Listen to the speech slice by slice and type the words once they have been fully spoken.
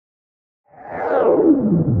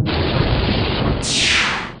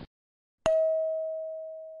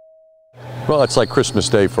Well, it's like Christmas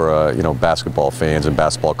Day for basketball fans and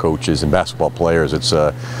basketball coaches and basketball players. It's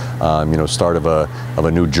start of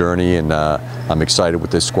a new journey, and I'm excited with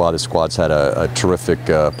this squad. This squad's had a terrific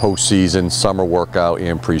postseason, summer workout,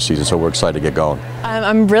 and preseason, so we're excited to get going.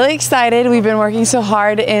 I'm really excited. We've been working so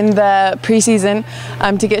hard in the preseason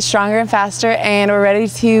to get stronger and faster, and we're ready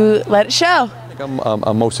to let it show.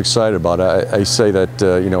 I'm most excited about it. I say that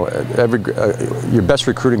your best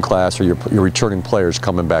recruiting class or your returning players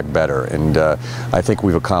coming back better, and I think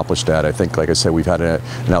we've accomplished that. I think, like I said, we've had an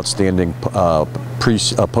outstanding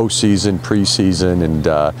postseason, preseason, and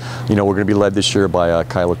we're going to be led this year by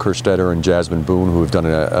Kyla Kerstetter and Jasmine Boone, who have done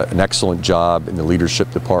an excellent job in the leadership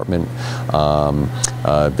department.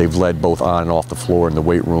 They've led both on and off the floor in the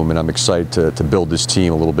weight room, and I'm excited to build this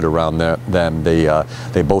team a little bit around them.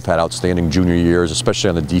 They both had outstanding junior years, especially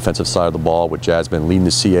on the defensive side of the ball, with Jasmine leading the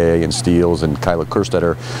CAA in steals and Kyla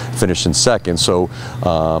Kerstetter finishing second. So,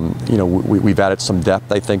 we've added some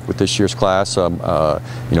depth, I think, with this year's class.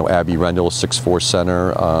 Abby Rendell, 6'4"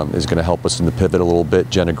 center, is going to help us in the pivot a little bit.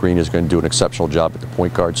 Jenna Green is going to do an exceptional job at the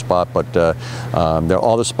point guard spot, but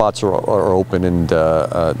all the spots are open, and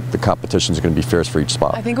the competition is going to be fierce for each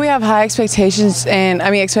spot. I think we have high expectations, and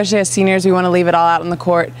especially as seniors, we want to leave it all out on the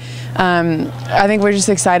court. I think we're just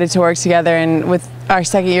excited to work together, and with our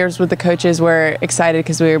second years with the coaches, we're excited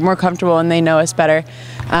because we're more comfortable and they know us better.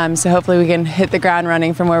 So hopefully we can hit the ground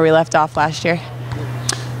running from where we left off last year.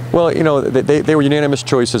 Well, they were unanimous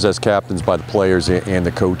choices as captains by the players and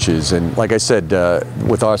the coaches. And like I said,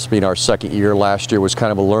 with us being our second year, last year was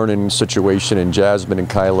kind of a learning situation, and Jasmine and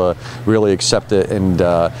Kyla really accepted and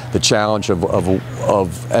the challenge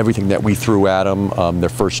of everything that we threw at them their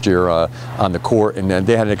first year on the court. And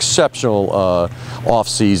they had an exceptional off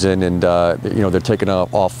season, and they're taking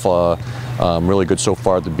off really good so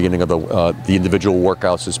far at the beginning of the individual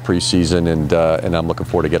workouts this preseason, and I'm looking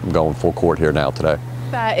forward to getting them going full court here now today.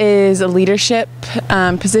 That is a leadership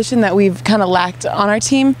position that we've kind of lacked on our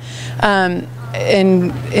team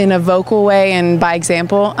in a vocal way and by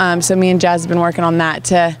example. So me and Jazz have been working on that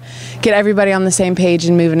to get everybody on the same page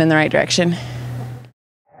and moving in the right direction.